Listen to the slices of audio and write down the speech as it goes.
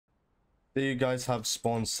There you guys have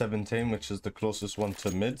spawn 17, which is the closest one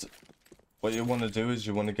to mid. What you want to do is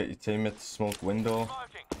you want to get your teammate to smoke window,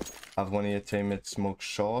 have one of your teammates smoke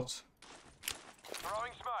short.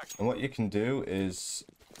 And what you can do is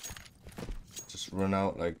just run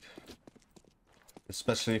out, like,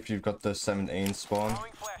 especially if you've got the 17 spawn,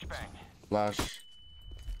 flash,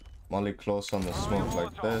 molly close on the smoke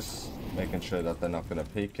like this, making sure that they're not going to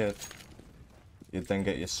peek it. You then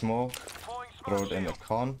get your smoke, throw it in the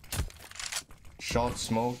con. Short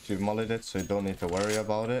smoked, you've mollied it, so you don't need to worry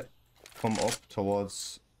about it. Come up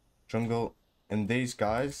towards jungle. And these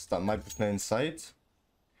guys that might be playing side,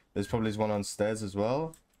 there's probably one on stairs as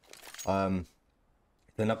well.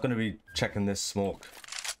 They're not going to be checking this smoke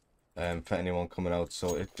for anyone coming out,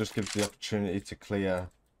 so it just gives the opportunity to clear,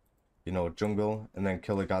 you know, jungle and then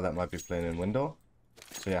kill the guy that might be playing in window.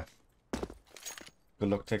 So yeah, good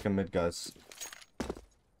luck taking mid, guys.